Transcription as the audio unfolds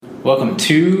Welcome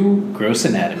to Gross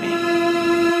Anatomy.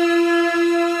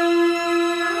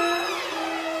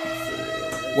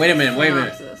 Wait a minute.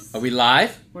 Are we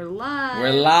live? We're live.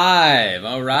 We're live.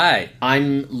 All right.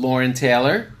 I'm Lauren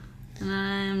Taylor. And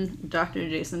I'm Dr.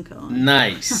 Jason Cohen.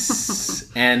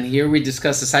 Nice. And here we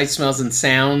discuss the sights, smells, and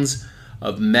sounds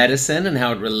of medicine and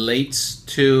how it relates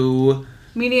to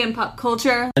media and pop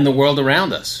culture. And the world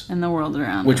around us. And the world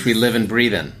around us. Which we live and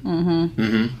breathe in. Mm-hmm.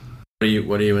 Mm-hmm.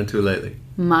 What are you into lately?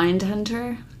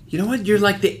 Mindhunter. You know what? You're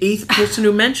like the 8th person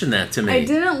who mentioned that to me. I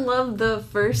didn't love the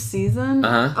first season.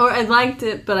 Uh-huh. Or I liked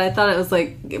it, but I thought it was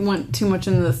like, it went too much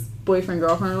into this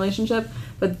boyfriend-girlfriend relationship.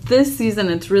 But this season,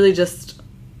 it's really just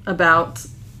about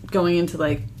going into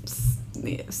like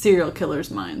serial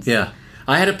killers' minds. Yeah.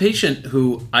 I had a patient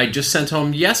who I just sent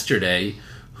home yesterday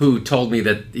who told me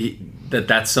that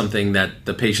that's something that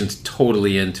the patient's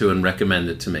totally into and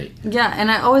recommended to me. Yeah, and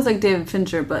I always like David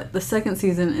Fincher, but the second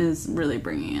season is really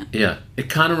bringing it. Yeah, it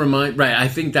kind of right, I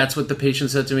think that's what the patient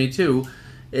said to me too,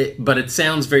 but it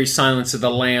sounds very Silence of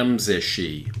the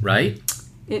Lambs-ishy, right?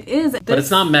 It is. But it's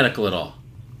not medical at all.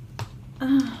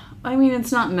 I mean,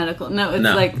 it's not medical. No, it's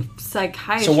like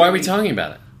psychiatry. So why are we talking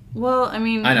about it? Well, I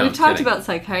mean, we've talked about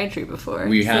psychiatry before.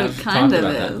 We have so it kind talked of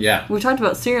about is. that, yeah. We've talked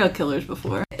about serial killers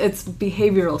before. It's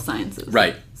behavioral sciences.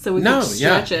 Right. So we could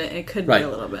stretch it. It could be a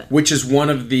little bit. Which is one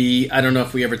of the, I don't know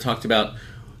if we ever talked about,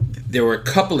 there were a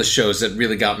couple of shows that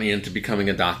really got me into becoming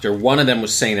a doctor. One of them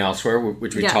was St. Elsewhere,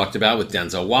 which we talked about with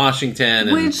Denzel Washington.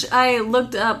 And, which I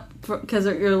looked up because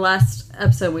your last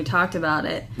episode we talked about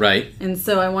it. Right. And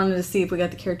so I wanted to see if we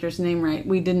got the character's name right.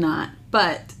 We did not.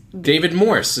 But David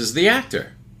Morse is the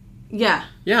actor. Yeah.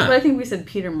 Yeah. But I think we said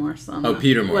Peter Morse.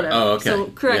 Peter Morse. Whatever. Oh, okay. So,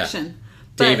 correction. Yeah.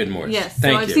 David Morse. Yes.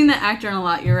 Thank so I've seen that actor in a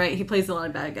lot. You're right. He plays a lot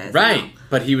of bad guys. Right. Now.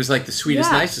 But he was like the sweetest,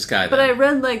 nicest guy. But I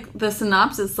read like the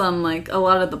synopsis on like a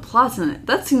lot of the plots in it.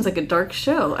 That seems like a dark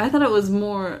show. I thought it was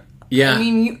more... Yeah. I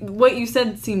mean, what you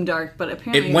said seemed dark, but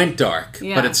apparently... It went dark,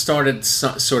 but it started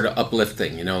sort of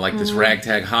uplifting, like this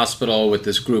ragtag hospital with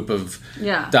this group of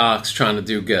docs trying to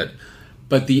do good.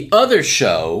 But the other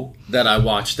show that I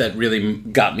watched that really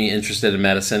got me interested in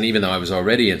medicine, even though I was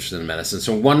already interested in medicine,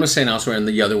 so one was St. Elsewhere and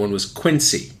the other one was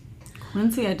Quincy.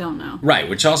 Quincy, I don't know. Right,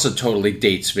 which also totally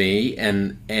dates me.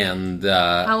 And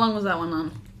how long was that one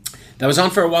on? That was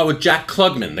on for a while with Jack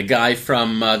Klugman, the guy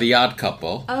from The Odd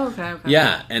Couple. Oh, okay.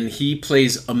 Yeah, and he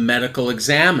plays a medical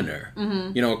examiner,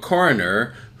 a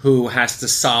coroner who has to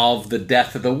solve the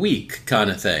death of the week kind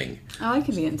of thing. Oh, I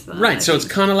could be into that. Right, so it's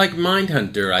kind of like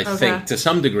Mindhunter, I think, to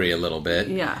some degree a little bit.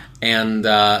 Yeah. And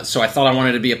so I thought I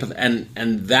wanted to be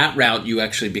and that route you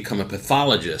actually become a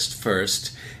pathologist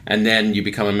first, and then you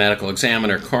become a medical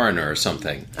examiner, coroner or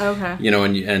something. Okay.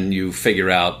 And you figure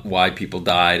out why people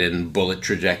died and bullet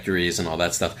trajectories and all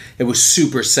that stuff. It was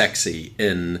super sexy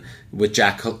with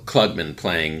Jack Klugman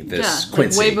playing this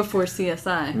Quincy. Like way before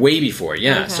CSI. Way before,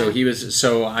 yeah. Okay.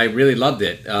 So I really loved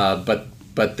it.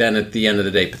 But then at the end of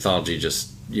the day, pathology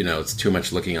just, it's too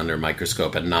much looking under a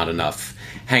microscope and not enough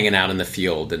hanging out in the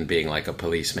field and being like a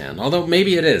policeman. Although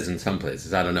maybe it is in some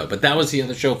places, I don't know. But that was the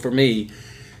other show for me.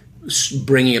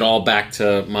 Bringing it all back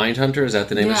to Mindhunter, is that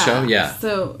the name of the show? Yeah.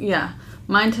 So,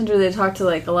 Mindhunter, they talk to,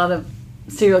 like, a lot of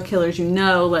serial killers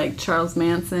like Charles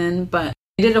Manson, but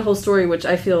they did a whole story, which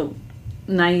I feel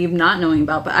naive not knowing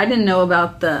about, but I didn't know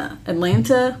about the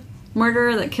Atlanta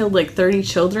murder that killed, like, 30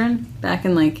 children back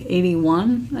in, like,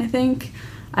 81, I think.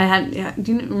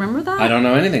 Do you remember that? I don't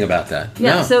know anything about that.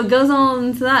 Yeah, no. So it goes all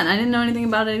into that, and I didn't know anything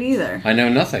about it either. I know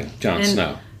nothing, Jon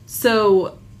Snow.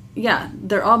 So... yeah,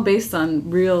 they're all based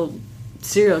on real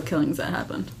serial killings that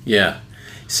happened. Yeah.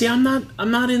 See, I'm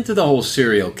not into the whole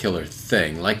serial killer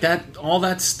thing. Like that, all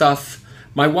that stuff.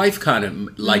 My wife kind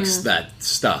of likes that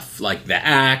stuff, like The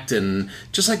Act and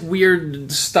just like weird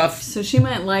stuff. So she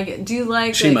might like it. Do you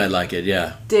like? She might like it.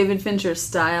 Yeah. David Fincher's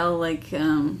style, like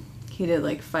he did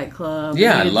like Fight Club.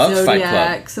 Yeah, I love Fight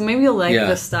Club. So maybe you'll like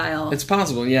the style. It's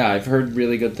possible. Yeah, I've heard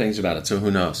really good things about it. So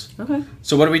who knows? Okay.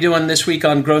 So what are we doing this week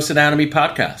on Gross Anatomy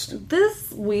Podcast?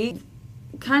 This week,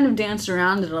 kind of danced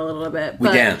around it a little bit. We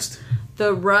danced.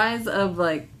 The rise of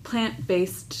like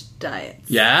plant-based diets.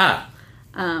 Yeah.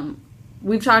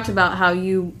 We've talked about how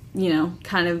you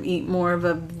kind of eat more of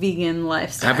a vegan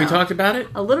lifestyle. Have we talked about it?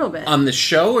 A little bit. On the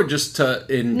show or just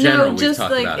in general? No, just we've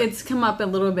talked like about it? it's come up a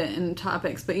little bit in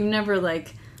topics, but you've never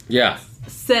yeah.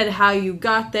 said how you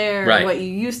got there, right. or what you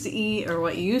used to eat, or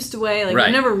what you used to weigh. Like, right.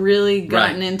 you've never really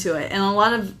gotten into it.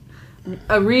 And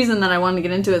a reason that I wanted to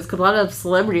get into it is because a lot of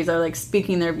celebrities are like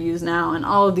speaking their views now, and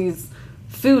all of these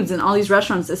foods and all these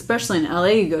restaurants, especially in LA,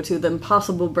 you go to the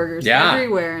Impossible Burgers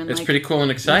everywhere. And it's pretty cool and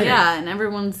exciting. Yeah, and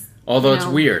everyone's... Although it's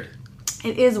weird.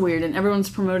 It is weird, and everyone's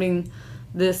promoting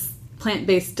this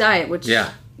plant-based diet, which, Yeah.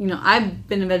 I've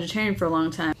been a vegetarian for a long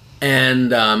time.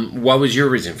 And what was your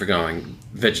reason for going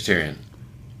vegetarian?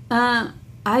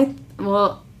 I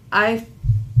felt,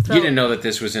 You didn't know that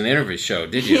this was an interview show,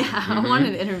 did you? Yeah, I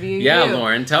wanted to interview you. Yeah,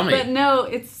 Lauren, tell me. But no,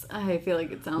 I feel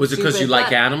like it sounds Was it because you stupid,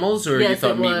 like animals, or you yes,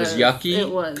 thought it meat was yucky? It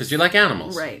was. Because you like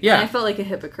animals. Right. Yeah. And I felt like a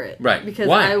hypocrite. Right. Because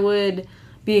Why? I would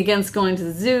be against going to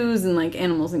the zoos and like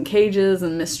animals in cages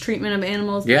and mistreatment of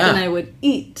animals. Yeah. But then I would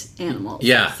eat animals.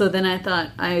 Yeah. So then I thought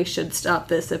I should stop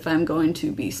this if I'm going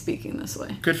to be speaking this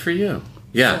way. Good for you.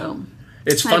 Yeah. So,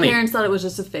 It's my funny. parents thought it was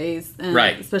just a phase. And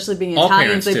Right. especially being All Italians,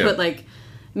 parents they do. put like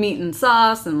meat and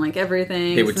sauce and like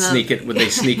everything. They would So sneak it. Would they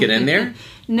sneak it in there?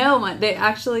 No, my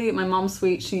mom's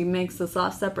sweet. She makes the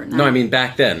sauce separate now. No, I mean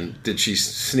back then. Did she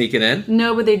sneak it in?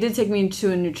 No, but they did take me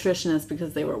to a nutritionist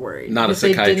because they were worried. Not a Because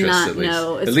they psychiatrist, did not at least.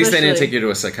 know, At least they didn't especially- take you to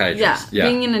a psychiatrist. Yeah,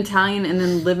 being an Italian and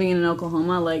then living in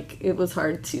Oklahoma, like it was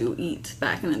hard to eat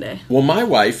back in the day. Well, my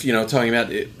wife, talking about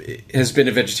it, has been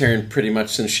a vegetarian pretty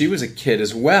much since she was a kid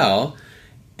as well.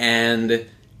 And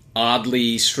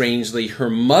oddly, strangely, her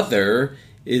mother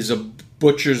is a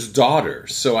butcher's daughter.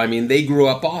 So, I mean, they grew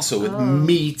up also with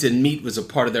meat, and meat was a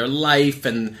part of their life.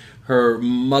 And her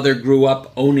mother grew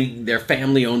up their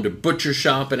family owned a butcher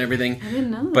shop and everything. I didn't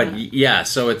know But that. yeah,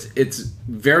 so it's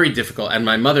very difficult. And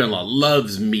my mother-in-law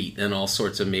loves meat and all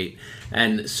sorts of meat.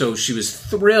 And so she was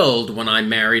thrilled when I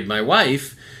married my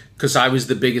wife, because I was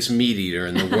the biggest meat eater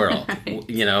in the world.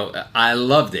 Right. I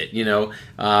loved it,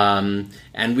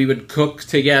 and we would cook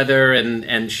together,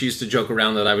 and she used to joke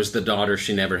around that I was the daughter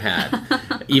she never had,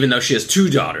 even though she has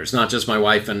two daughters, not just my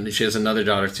wife, and she has another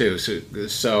daughter too.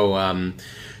 So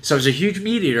I was a huge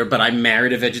meat eater, but I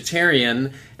married a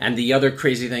vegetarian, and the other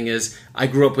crazy thing is I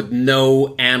grew up with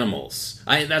no animals.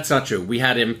 That's not true. We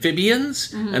had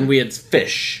amphibians, and we had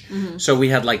fish. So we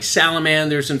had like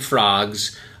salamanders and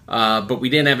frogs, but we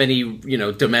didn't have any,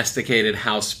 domesticated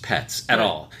house pets at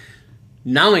all.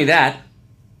 Not only that,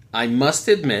 I must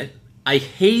admit, I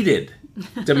hated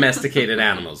domesticated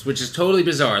animals, which is totally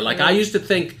bizarre. Like, I used to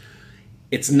think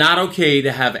it's not okay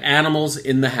to have animals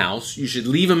in the house. You should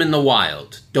leave them in the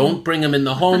wild. Don't bring them in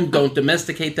the home. Don't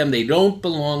domesticate them. They don't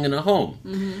belong in a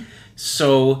home.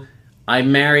 So I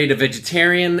married a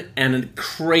vegetarian and a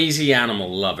crazy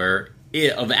animal lover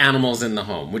of animals in the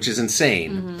home, which is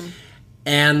insane.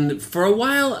 And for a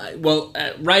while,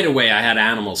 right away I had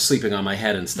animals sleeping on my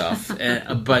head and stuff,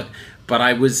 but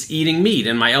I was eating meat,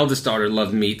 and my eldest daughter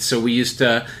loved meat, so we used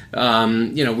to,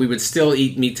 we would still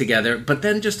eat meat together. But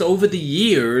then just over the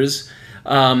years,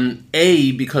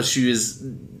 because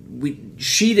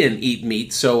she didn't eat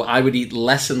meat, so I would eat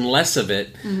less and less of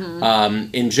it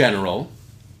in general.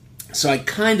 So I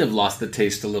kind of lost the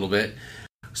taste a little bit.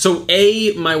 So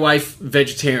my wife,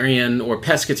 vegetarian or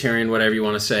pescatarian, whatever you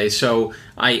want to say. So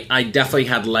I definitely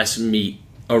had less meat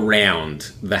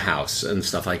around the house and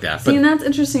stuff like that. See, and that's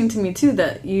interesting to me too,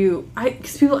 that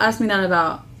because people ask me that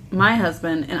about my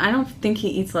husband, and I don't think he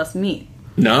eats less meat.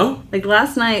 No? Like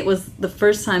last night was the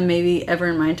first time maybe ever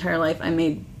in my entire life I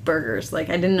made burgers. Like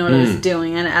I didn't know what I was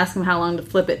doing. I had to ask him how long to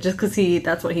flip it just because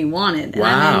that's what he wanted. And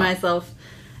I made myself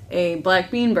a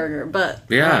black bean burger, but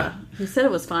he said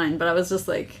it was fine, but I was just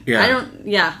like,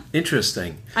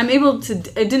 Interesting. I'm able to,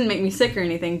 it didn't make me sick or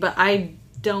anything, but I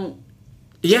don't.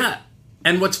 Yeah.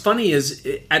 And what's funny is,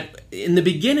 in the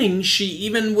beginning, she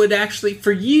even would actually,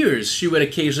 for years, she would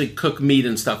occasionally cook meat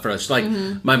and stuff for us. Like,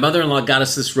 my mother-in-law got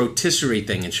us this rotisserie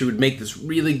thing, and she would make this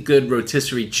really good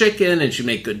rotisserie chicken, and she'd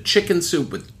make good chicken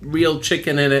soup with real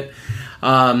chicken in it.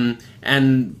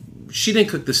 And she didn't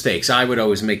cook the steaks. I would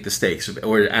always make the steaks,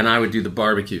 and I would do the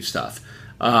barbecue stuff.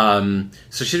 So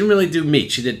she didn't really do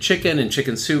meat. She did chicken and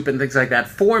chicken soup and things like that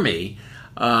for me.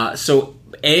 So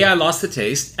A, I lost the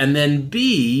taste, and then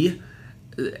B,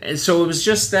 so it was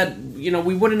just that, we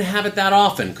wouldn't have it that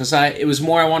often because it was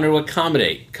more I wanted to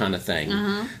accommodate kind of thing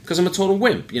because I'm a total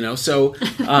wimp, so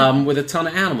with a ton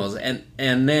of animals. And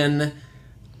then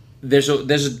there's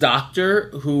a doctor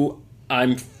who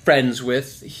I'm friends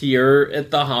with here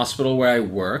at the hospital where I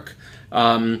work,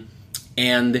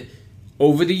 and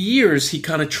over the years he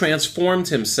kind of transformed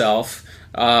himself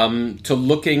to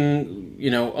looking,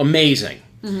 amazing.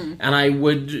 And I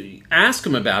would ask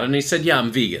him about it, and he said, "Yeah,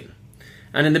 I'm vegan."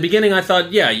 And in the beginning, I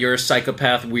thought, "Yeah, you're a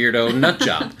psychopath, weirdo, nut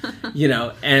job,"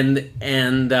 and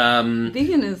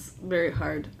Vegan is very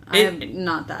hard. I am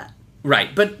not that.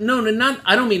 Right, but no, not.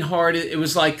 I don't mean hard. It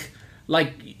was like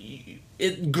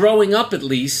growing up, at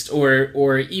least,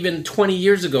 or even 20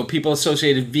 years ago, people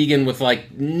associated vegan with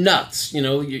like nuts.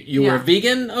 You were a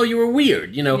vegan. Oh, you were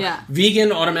weird.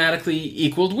 Vegan automatically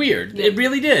equaled weird. Yeah. It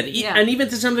really did. Yeah. And even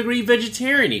to some degree,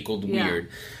 vegetarian equaled weird.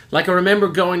 Like I remember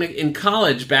going in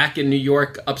college back in New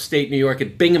York, upstate New York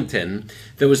at Binghamton,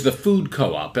 there was the food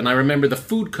co-op. And I remember the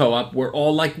food co-op were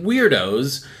all like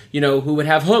weirdos, who would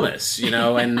have hummus,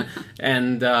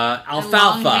 and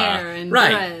alfalfa. And long hair and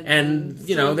right. bread And,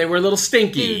 they were a little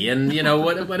stinky and,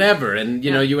 whatever. And,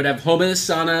 you would have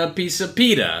hummus on a piece of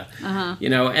pita,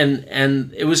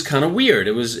 and it was kind of weird.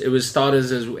 It was thought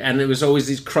as, and it was always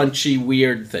these crunchy,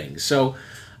 weird things. So,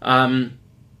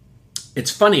 it's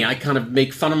funny, I kind of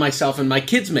make fun of myself, and my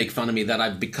kids make fun of me that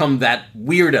I've become that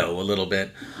weirdo a little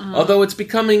bit. Although it's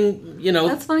becoming,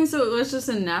 That's funny, so it was just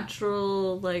a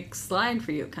natural, slide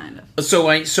for you, kind of.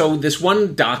 So this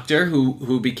one doctor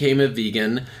who became a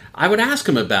vegan, I would ask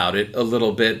him about it a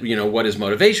little bit, what his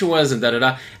motivation was, and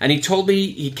da-da-da. And he told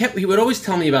me, he would always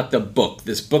tell me about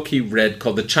this book he read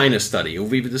called The China Study.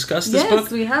 Have we discussed this book?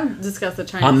 Yes, we have discussed The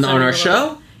China Study. On our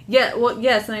show? Yeah, well,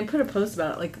 yes, and I put a post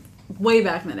about it, way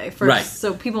back in the day first, right.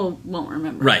 So people won't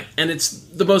remember. Right, and it's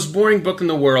the most boring book in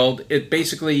the world. It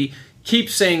basically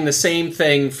keeps saying the same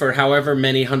thing for however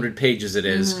many 100 pages it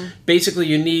is. Basically,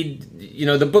 you need,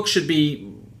 the book should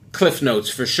be Cliff Notes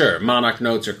for sure, Monarch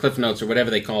Notes or Cliff Notes or whatever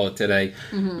they call it today.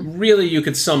 Really, you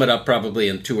could sum it up probably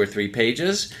in 2 or 3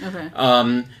 pages. Okay.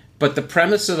 But the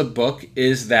premise of the book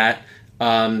is that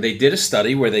they did a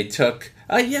study where they took...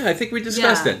 I think we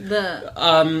discussed it.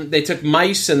 They took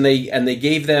mice and they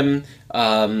gave them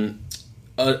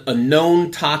a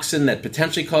known toxin that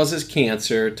potentially causes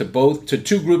cancer to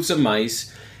 2 groups of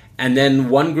mice, and then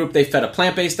one group they fed a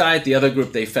plant-based diet, the other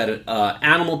group they fed an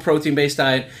animal protein-based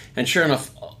diet, and sure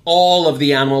enough, all of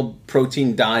the animal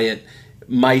protein diet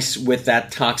mice with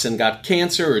that toxin got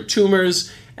cancer or tumors,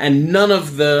 and none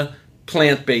of the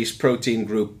plant-based protein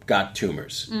group got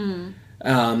tumors.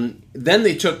 Then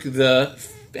they took the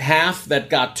half that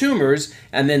got tumors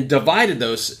and then divided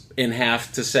those in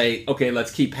half to say, okay,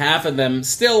 let's keep half of them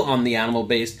still on the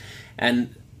animal-based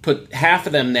and put half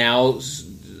of them now,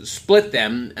 split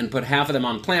them and put half of them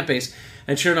on plant-based.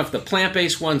 And sure enough, the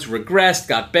plant-based ones regressed,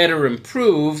 got better,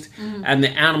 improved, and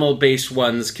the animal-based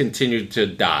ones continued to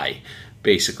die,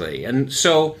 basically. And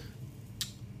so...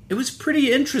 it was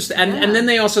pretty interesting. And then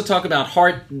they also talk about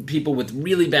people with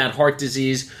really bad heart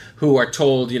disease who are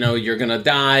told, you're going to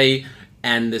die.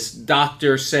 And this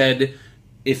doctor said,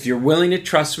 if you're willing to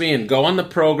trust me and go on the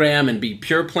program and be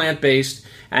pure plant-based,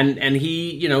 and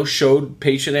he, showed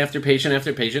patient after patient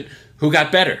after patient who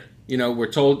got better.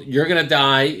 We're told you're going to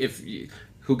die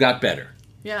who got better.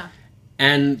 Yeah.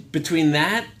 And between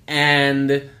that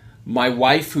and my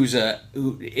wife, who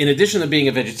in addition to being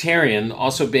a vegetarian,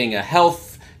 also being a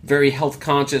very health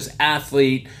conscious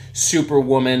athlete,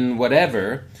 superwoman,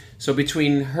 whatever. So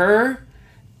between her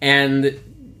and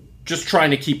just trying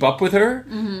to keep up with her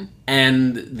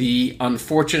and the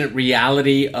unfortunate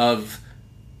reality of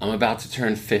I'm about to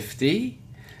turn 50.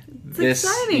 It's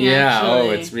exciting, actually.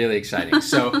 It's really exciting.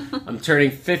 So I'm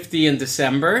turning 50 in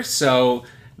December, so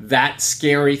that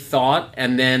scary thought.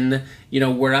 And then,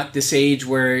 we're at this age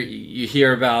where you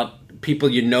hear about people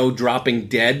dropping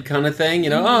dead kind of thing,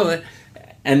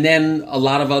 and then a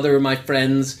lot of other of my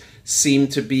friends seem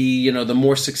to be, the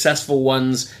more successful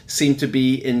ones seem to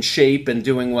be in shape and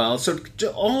doing well. So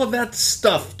all of that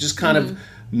stuff just kind of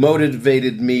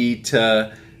motivated me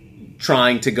to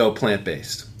trying to go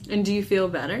plant-based. And do you feel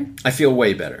better? I feel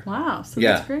way better. Wow, so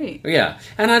that's great. Yeah,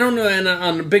 and I don't know,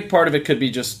 and a big part of it could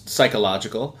be just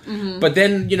psychological. But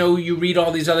then, you read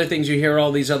all these other things, you hear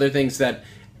all these other things that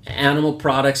animal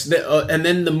products, and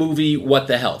then the movie What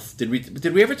the Health. Did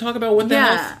we ever talk about What the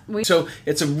Health? So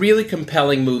it's a really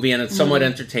compelling movie, and it's somewhat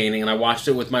entertaining, and I watched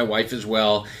it with my wife as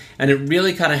well, and it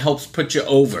really kind of helps put you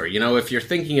over. If you're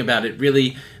thinking about it,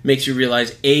 really makes you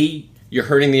realize, A, you're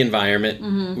hurting the environment,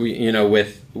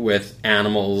 with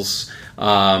animals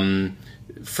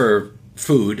for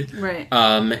food, right?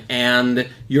 And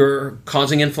you're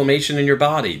causing inflammation in your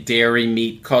body. Dairy,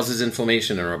 meat causes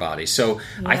inflammation in our body. So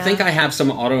I think I have some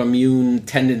autoimmune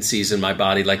tendencies in my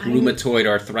body, like rheumatoid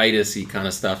arthritis-y kind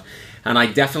of stuff. And I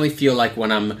definitely feel like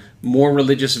when I'm more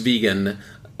religious vegan,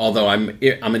 although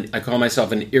I call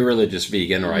myself an irreligious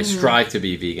vegan, or I strive to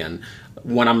be vegan.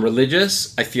 When I'm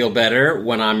religious, I feel better.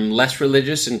 When I'm less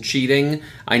religious and cheating,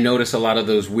 I notice a lot of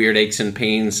those weird aches and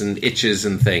pains and itches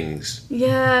and things.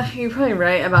 Yeah, you're probably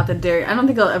right about the dairy. I don't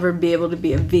think I'll ever be able to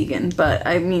be a vegan, but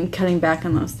I mean, cutting back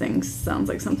on those things sounds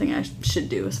like something I should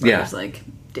do as far as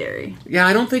dairy. Yeah,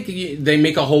 I don't think they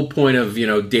make a whole point of,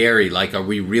 dairy. Like, are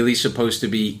we really supposed to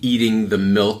be eating the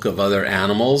milk of other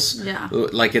animals? Yeah.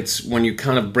 Like, it's, when you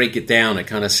kind of break it down, it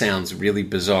kind of sounds really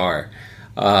bizarre.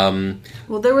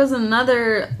 Well, there was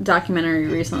another documentary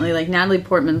recently, Natalie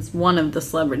Portman's one of the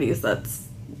celebrities that's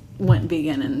went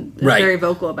vegan and is Right. very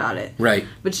vocal about it. Right.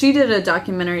 But she did a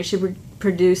documentary. She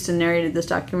produced and narrated this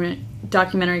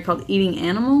documentary called Eating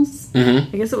Animals.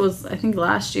 Mm-hmm. I guess it was, I think,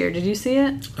 last year. Did you see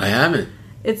it? I haven't.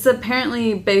 It's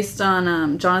apparently based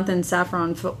on Jonathan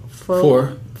Safran For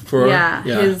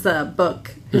his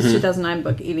book, his Mm-hmm. 2009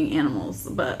 book, Eating Animals.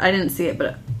 But I didn't see it.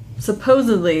 But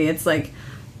supposedly it's like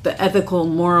the ethical,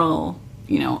 moral,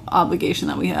 obligation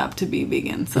that we have to be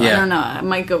vegan. So I Yeah. don't know. It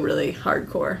might go really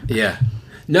hardcore. Yeah.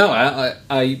 No,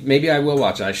 I maybe I will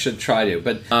watch it. I should try to.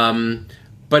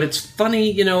 But it's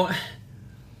funny, you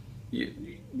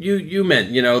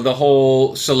meant, the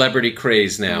whole celebrity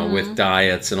craze now with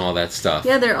diets and all that stuff.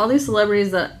 Yeah, there are all these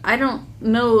celebrities that I don't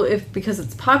know if because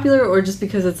it's popular or just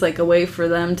because it's like a way for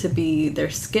them to be their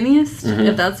skinniest. Mm-hmm.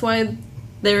 If that's why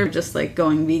they're just like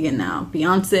going vegan now.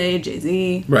 Beyonce,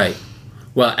 Jay-Z. Right.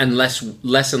 Well, and less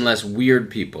and less weird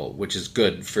people, which is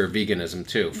good for veganism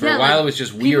too. For a while, it was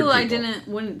just weird people. I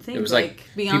wouldn't think. It was like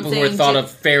Beyonce people who were thought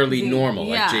of fairly Jay-Z. normal,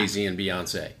 Yeah. like Jay-Z and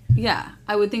Beyonce. Yeah,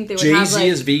 I would think they would Jay-Z have like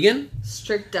is vegan?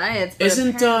 strict diets. But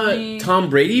Isn't apparently- Tom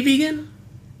Brady vegan?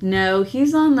 No,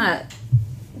 he's on that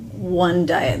one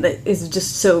diet that is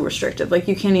just so restrictive. Like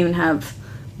you can't even have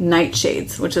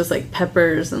nightshades, which is like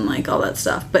peppers and like all that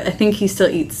stuff. But I think he still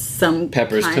eats some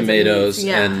Peppers, kinds of tomatoes, meats.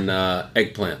 Yeah. and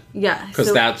eggplant. Yeah, Because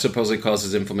so- that supposedly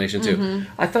causes inflammation too.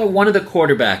 I thought one of the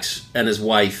quarterbacks and his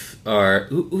wife are...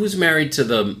 Who's married to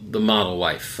the model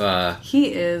wife? He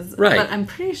is, Right. but I'm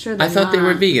pretty sure I thought they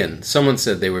were not. vegan. Someone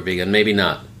said they were vegan. Maybe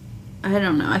not. I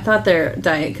don't know. I thought their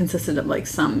diet consisted of like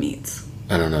some meats.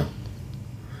 I don't know.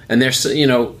 And there's,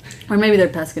 Or maybe they're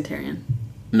pescatarian.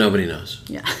 nobody knows.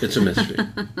 Yeah. It's a mystery.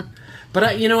 But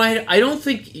I don't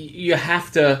think you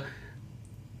have to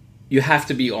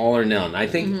be all or none. I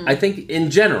think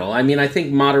in general, I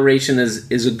think moderation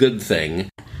is a good thing.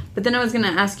 But then I was going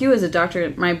to ask you as a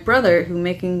doctor, my brother, who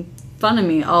making fun of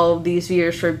me all these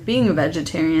years for being a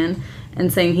vegetarian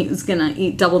and saying he was going to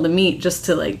eat double the meat just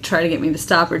to like try to get me to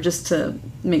stop or just to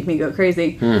make me go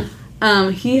crazy.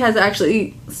 He has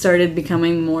actually started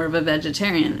becoming more of a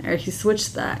vegetarian, or he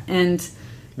switched that. And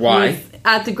Why? he was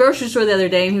at the grocery store the other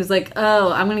day, and he was like,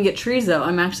 "Oh, I'm going to get chorizo.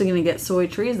 I'm actually going to get soy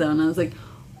chorizo." And I was like,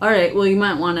 "All right, well, you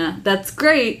might want to. That's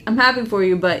great. I'm happy for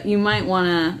you, but you might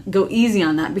want to go easy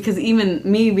on that because even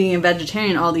me being a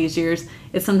vegetarian all these years,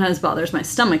 it sometimes bothers my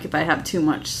stomach if I have too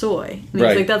much soy." And he was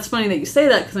Right. like, "That's funny that you say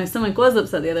that because my stomach was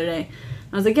upset the other day."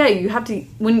 I was like, "Yeah, you have to.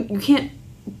 When you can't."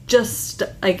 Just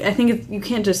like I think you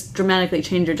can't just dramatically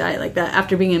change your diet like that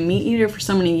after being a meat eater for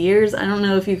so many years. I don't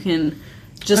know if you can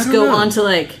just I go don't know. on to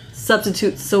like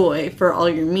substitute soy for all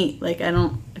your meat. Like I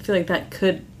feel like that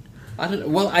could. I don't know.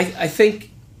 Well, I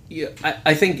think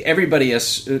I think everybody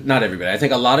has, not everybody, I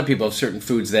think a lot of people have certain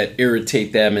foods that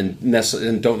irritate them and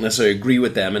don't necessarily agree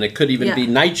with them, and it could even be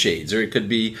nightshades, or it could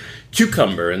be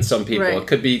cucumber in some people. Right. It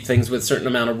could be things with a certain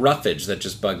amount of roughage that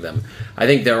just bug them. I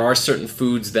think there are certain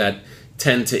foods that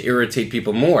tend to irritate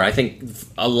people more. I think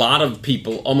a lot of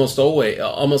people, almost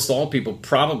all people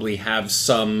probably have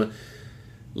some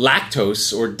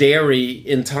lactose or dairy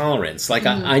intolerance. Like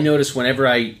I notice whenever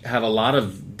I have a lot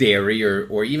of dairy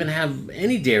or even have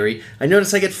any dairy, I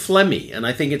notice I get phlegmy, and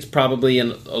I think it's probably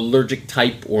an allergic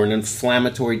type or an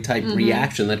inflammatory type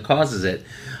reaction that causes it.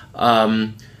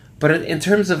 But in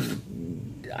terms of,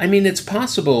 it's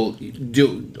possible.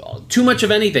 Too much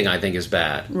of anything, I think, is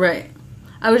bad. Right.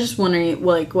 I was just wondering,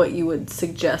 like, what you would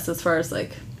suggest as far as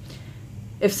like,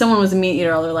 if someone was a meat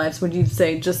eater all their lives, would you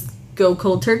say just go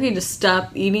cold turkey, just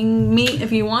stop eating meat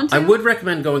if you want to? I would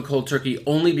recommend going cold turkey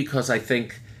only because I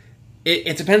think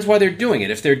it depends why they're doing it.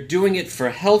 If they're doing it for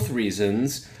health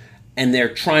reasons and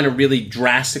they're trying to really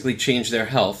drastically change their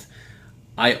health,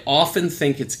 I often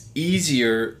think it's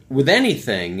easier with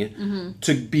anything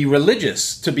to be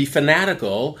religious, to be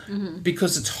fanatical,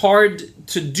 because it's hard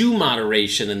to do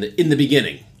moderation in the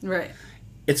beginning. Right.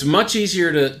 It's much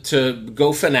easier to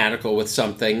go fanatical with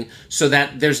something so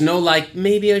that there's no like,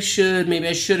 maybe I should, maybe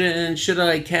I shouldn't, should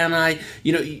I, can I?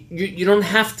 You don't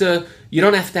have to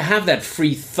have that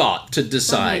free thought to That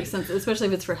decide. makes sense, especially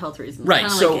if it's for health reasons. Right,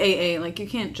 Kind of so- like AA, like you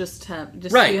can't just have You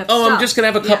Right. have to Oh, I'm stop. just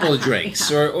going to have a couple Yeah. of drinks,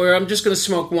 Yeah. or I'm just going to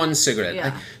smoke one cigarette.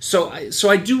 Yeah. So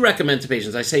I do recommend to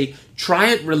patients, I say, try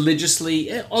it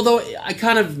religiously, although I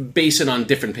kind of base it on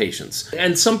different patients.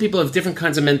 And some people have different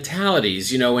kinds of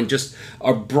mentalities, and just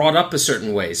are brought up a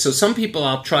certain way. So some people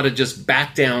I'll try to just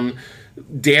back down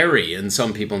dairy in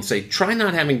some people and say, try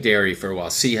not having dairy for a while,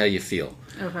 see how you feel.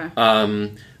 Okay.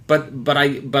 But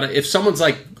if someone's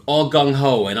like all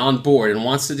gung-ho and on board and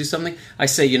wants to do something, I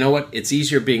say, you know what, it's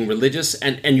easier being religious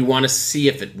and you want to see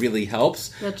if it really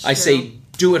helps. That's I true. say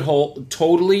do it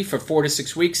totally for 4 to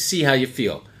 6 weeks, see how you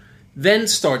feel. then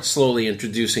start slowly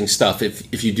introducing stuff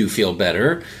if you do feel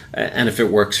better and if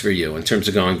it works for you in terms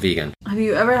of going vegan. Have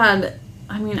you ever had,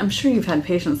 I mean, I'm sure you've had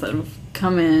patients that have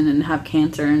come in and have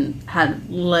cancer and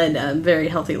led a very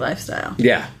healthy lifestyle.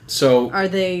 Yeah. So are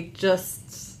they just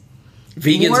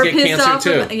vegans more get pissed off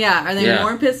cancer too? Yeah. Are they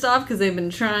more pissed off because they've been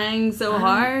trying so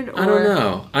hard? Or?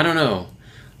 I don't know.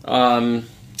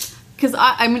 Because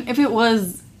I mean, if it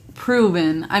was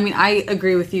proven, I mean, I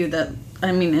agree with you that,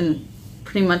 I mean, and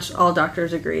pretty much all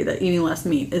doctors agree that eating less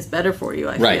meat is better for you,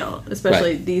 I feel,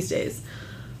 especially these days.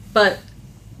 But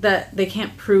that they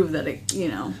can't prove that it, you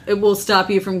know, it will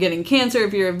stop you from getting cancer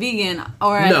if you're a vegan,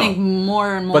 or I think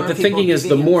more and more But the people thinking is vegans.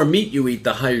 the more meat you eat,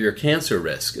 the higher your cancer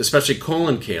risk, especially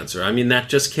colon cancer. I mean, that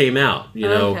just came out, you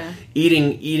know,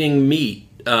 eating meat.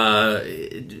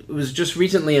 It was just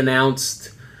recently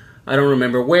announced, I don't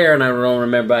remember where and I don't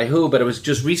remember by who, but it was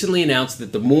just recently announced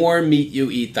that the more meat you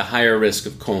eat, the higher risk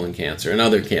of colon cancer and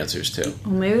other cancers too.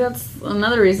 Well, maybe that's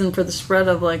another reason for the spread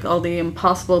of like all the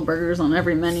Impossible Burgers on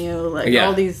every menu, like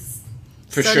all these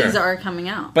studies are coming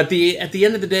out. But at the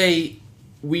end of the day,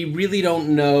 we really don't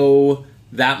know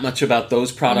that much about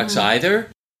those products either.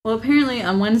 Well, apparently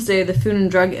on Wednesday, the Food and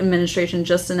Drug Administration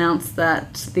just announced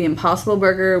that the Impossible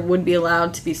Burger would be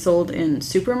allowed to be sold in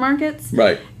supermarkets.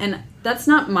 Right. And that's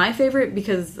not my favorite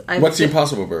because What's the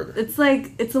Impossible Burger? It's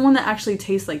the one that actually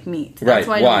tastes like meat. Right. That's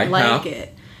why I don't like How?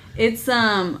 it. It's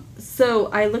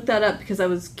so I looked that up because I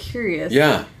was curious.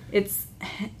 Yeah. It's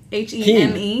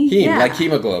HEME. Heme, like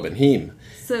hemoglobin, heme.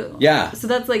 So yeah. So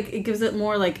that's like, it gives it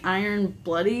more like iron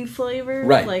bloody flavor.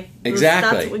 Right. Like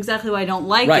exactly. That's exactly why I don't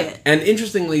like right. it. And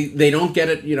interestingly, they don't get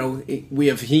it, you know, we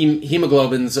have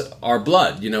hemoglobin's our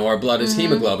blood. You know, our blood is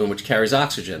hemoglobin, which carries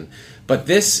oxygen. But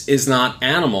this is not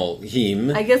animal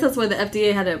heme. I guess that's why the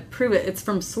FDA had to prove it. It's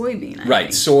from soybean. I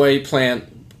think. Soy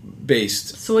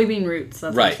plant-based. Soybean roots,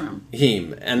 that's where it's from.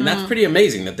 Heme. And that's pretty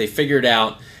amazing that they figured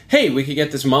out, hey, we could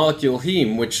get this molecule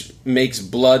heme, which makes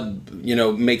blood, you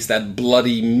know, makes that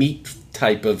bloody meat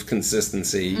type of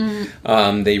consistency,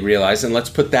 they realized, and let's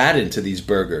put that into these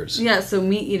burgers. Yeah, so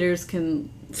meat eaters can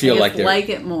feel like they like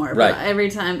it more. Right. But every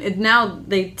time, now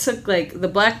they took like the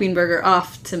black bean burger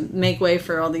off to make way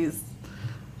for all these,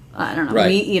 I don't know,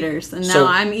 meat eaters. And now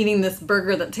I'm eating this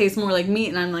burger that tastes more like meat,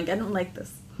 and I'm like, I don't like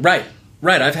this. Right.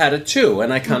 I've had it too,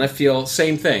 and I kind of feel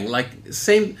same thing.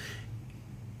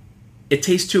 It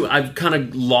tastes too. I've kind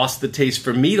of lost the taste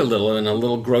for meat a little and a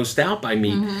little grossed out by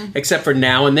meat, except for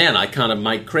now and then I kind of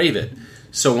might crave it.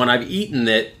 So when I've eaten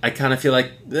it, I kind of feel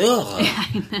like, ugh. Yeah,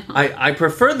 I know. I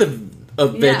prefer a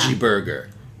veggie burger.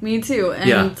 Me too.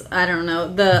 And I don't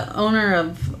know, the owner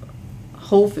of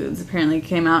Whole Foods apparently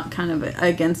came out kind of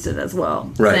against it as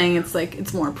well, saying it's like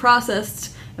it's more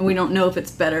processed and we don't know if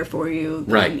it's better for you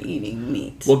than eating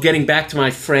meat. Well, getting back to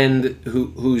my friend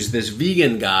who's this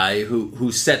vegan guy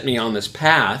who set me on this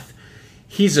path,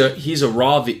 he's a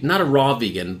raw not a raw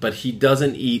vegan, but he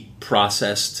doesn't eat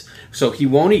processed. So he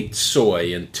won't eat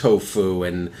soy and tofu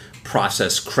and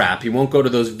processed crap. He won't go to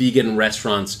those vegan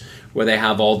restaurants where they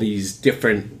have all these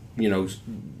different, you know,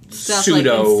 stuff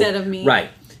pseudo like instead of meat. Right.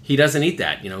 He doesn't eat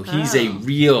that. You know, he's a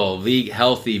real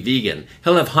healthy vegan.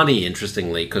 He'll have honey,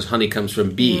 interestingly, because honey comes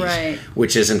from bees,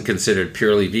 which isn't considered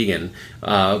purely vegan.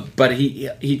 But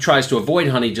he tries to avoid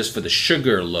honey just for the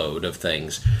sugar load of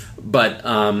things. But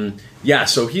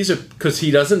so because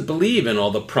he doesn't believe in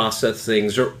all the processed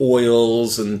things or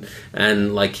oils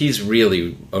and like he's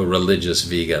really a religious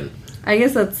vegan. I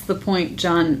guess that's the point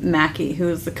John Mackey, who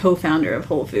is the co-founder of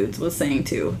Whole Foods, was saying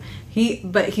too.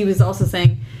 But he was also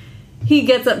saying he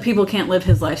gets that people can't live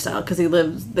his lifestyle because he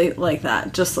lives like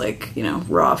that, just like, you know,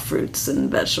 raw fruits and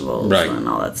vegetables and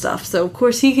all that stuff. So of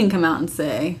course he can come out and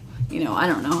say, you know, I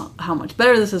don't know how much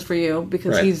better this is for you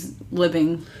because he's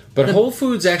living. But Whole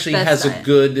Foods actually has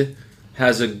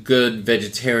a good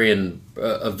vegetarian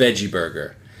a veggie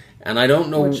burger, and I don't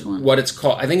know what it's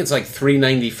called. I think it's like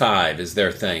 $3.95 is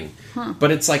their thing, but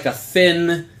it's like a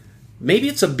thin. Maybe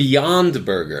it's a Beyond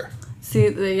Burger. See,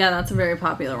 yeah, that's a very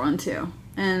popular one too.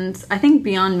 And I think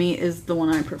Beyond Meat is the one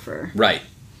I prefer. Right.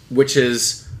 Which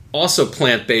is also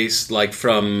plant-based, like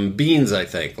from beans, I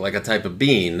think. Like a type of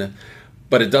bean.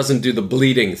 But it doesn't do the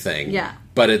bleeding thing. Yeah.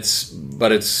 But it's...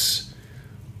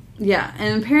 Yeah,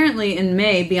 and apparently in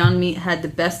May, Beyond Meat had the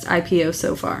best IPO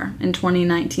so far in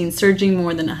 2019, surging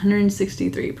more than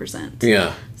 163%.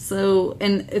 Yeah. So,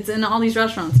 and it's in all these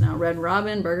restaurants now. Red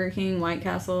Robin, Burger King, White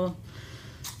Castle.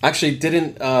 Actually,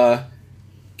 didn't...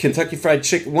 Kentucky Fried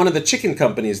Chicken, one of the chicken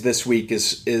companies this week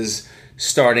is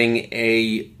starting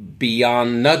a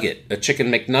Beyond Nugget, a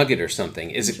chicken McNugget or something.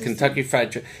 Is it Kentucky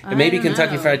Fried Chicken? It may be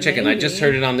Kentucky Fried Chicken. Maybe. I just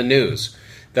heard it on the news.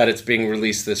 that it's being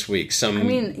released this week. Some I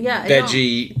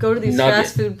veggie don't go to these nugget.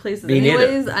 fast food places Me neither.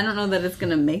 anyways. I don't know that it's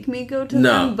going to make me go to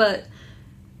them, but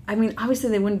I mean, obviously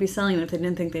they wouldn't be selling it if they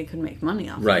didn't think they could make money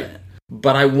off of it.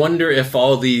 But I wonder if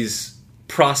all these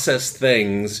processed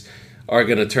things are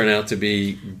going to turn out to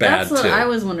be bad, That's what too. I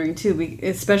was wondering, too,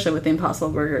 especially with the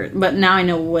Impossible Burger. But now I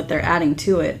know what they're adding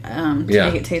to it to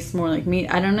make it taste more like meat.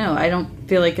 I don't know. I don't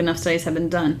feel like enough studies have been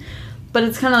done. But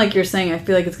it's kind of like you're saying, I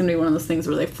feel like it's going to be one of those things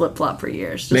where they flip-flop for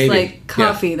years. Just like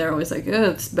coffee, they're always like,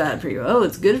 oh, it's bad for you. Oh,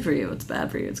 it's good for you. It's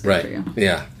bad for you. It's good for you.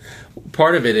 Yeah.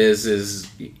 Part of it is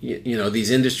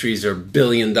these industries are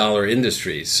billion-dollar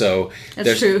industries. So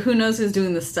that's true. Who knows who's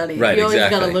doing the study? Right, you always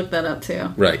exactly. got to look that up,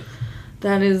 too. Right.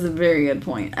 That is a very good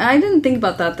point. I didn't think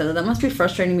about that, though. That must be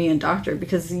frustrating me, a doctor,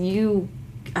 because you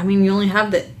only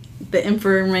have the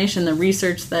information, the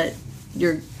research that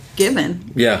you're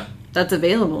given. Yeah. That's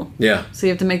available. Yeah. So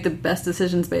you have to make the best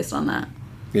decisions based on that.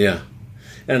 Yeah.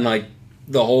 And like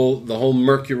the whole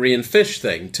mercury in fish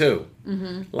thing too.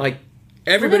 Mm-hmm. Like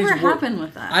everybody's Whatever happened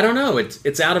with that? I don't know.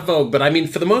 It's out of vogue, but I mean,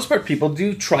 for the most part, people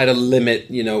do try to limit,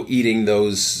 eating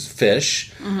those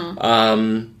fish.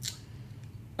 Mm-hmm.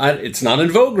 It's not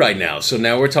in vogue right now, so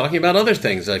now we're talking about other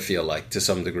things, I feel like, to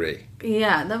some degree.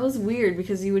 Yeah, that was weird,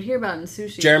 because you would hear about it in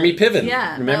sushi. Jeremy Piven.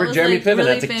 Yeah. Remember Jeremy Piven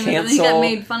really had to famous, cancel... And he got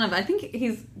made fun of. I think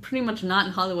he's pretty much not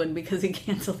in Hollywood because he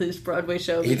canceled his Broadway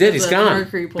show. He did, he's gone.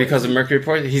 Mercury poisoning. Because of mercury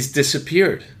poisoning. He's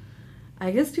disappeared. I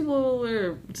guess people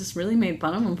were just really made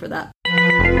fun of him for that.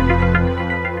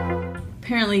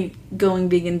 Apparently, going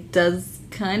vegan does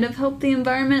kind of help the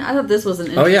environment. I thought this was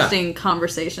an interesting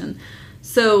conversation.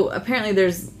 So apparently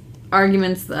there's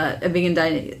arguments that a vegan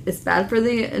diet is bad for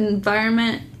the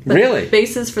environment. But really? The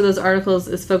basis for those articles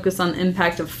is focused on the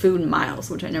impact of food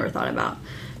miles, which I never thought about.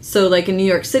 So like in New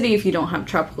York City, if you don't have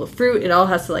tropical fruit, it all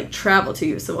has to like travel to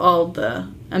you. So all the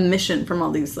emission from all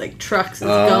these like trucks is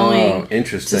going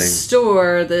to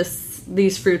store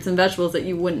these fruits and vegetables that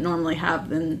you wouldn't normally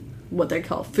have in what they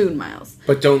call food miles.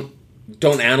 But don't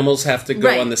animals have to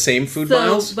go on the same food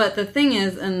miles? But the thing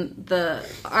is, and the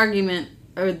argument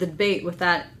or the debate with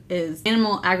that is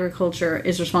animal agriculture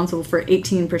is responsible for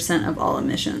 18% of all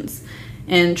emissions.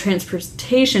 And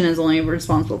transportation is only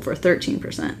responsible for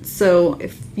 13%. So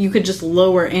if you could just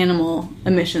lower animal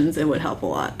emissions, it would help a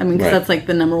lot. I mean, because that's like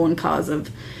the number one cause of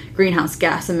greenhouse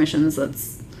gas emissions.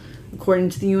 That's, according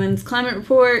to the UN's climate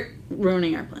report,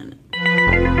 ruining our planet.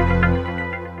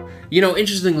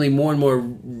 Interestingly, more and more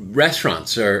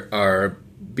restaurants are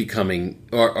becoming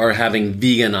or are having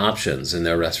vegan options in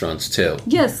their restaurants too.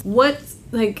 Yes. What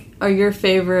are your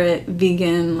favorite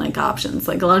vegan options?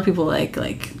 Like a lot of people like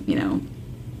vegan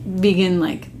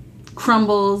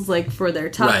crumbles for their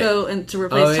taco and to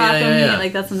replace taco meat. Yeah.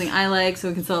 That's something I like, so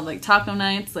we can still have taco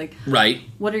nights. Right.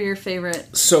 What are your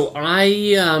favorite? So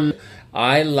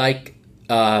I like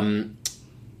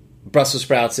Brussels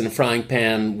sprouts in a frying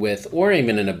pan or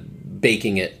even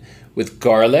baking it with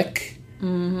garlic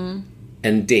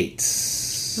and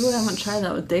dates. Ooh, I haven't tried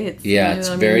that with dates. Yeah, Maybe it's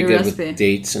very good recipe. with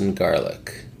dates and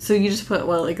garlic. So you just put, a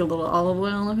little olive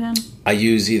oil in the pan? I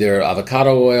use either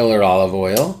avocado oil or olive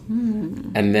oil.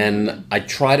 And then I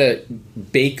try to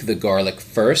bake the garlic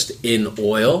first in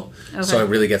oil so it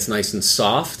really gets nice and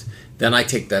soft. Then I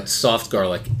take that soft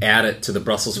garlic, add it to the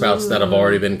Brussels sprouts that have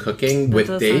already been cooking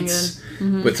with dates,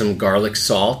 with some garlic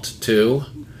salt too.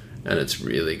 And it's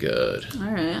really good. All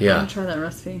right. Yeah. I'm going to try that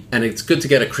recipe. And it's good to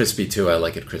get it crispy too. I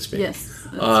like it crispy. Yes.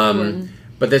 That's important.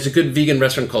 But there's a good vegan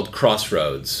restaurant called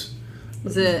Crossroads.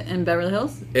 Is it in Beverly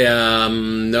Hills?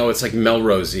 No, it's like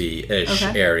Melrose-ish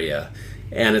area.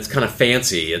 And it's kind of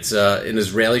fancy. It's an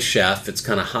Israeli chef. It's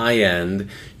kind of high-end.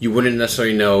 You wouldn't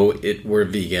necessarily know it were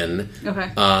vegan.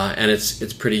 Okay. And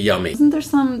it's pretty yummy. Isn't there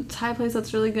some Thai place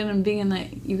that's really good and vegan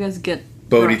that you guys get?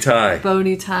 Bodhi Thai.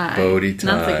 Bodhi Thai. Bodhi Thai.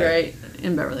 That's great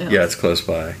in Beverly Hills. Yeah, it's close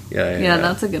by. Yeah,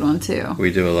 that's a good one too.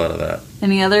 We do a lot of that.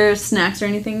 Any other snacks or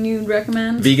anything you'd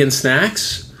recommend? Vegan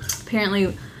snacks?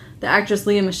 Apparently, the actress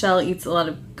Leah Michele eats a lot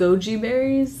of goji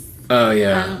berries. Oh,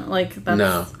 yeah.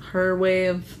 That's her way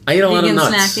of I eat a lot of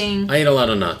nuts. Snacking. I eat a lot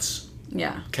of nuts.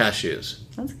 Yeah. Cashews.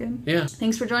 That's good. Yeah.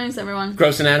 Thanks for joining us, everyone.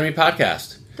 Gross Anatomy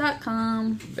Podcast.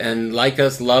 .com. And like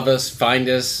us, love us, find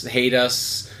us, hate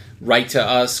us, write to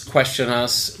us, question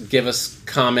us, give us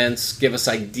comments, give us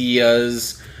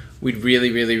ideas. We'd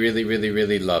really, really, really, really,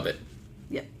 really love it.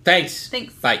 Yep. Thanks.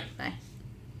 Bye. Bye.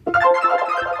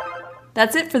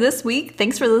 That's it for this week.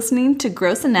 Thanks for listening to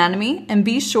Gross Anatomy, and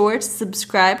be sure to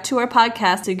subscribe to our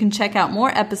podcast so you can check out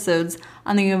more episodes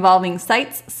on the evolving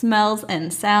sights, smells,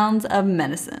 and sounds of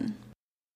medicine.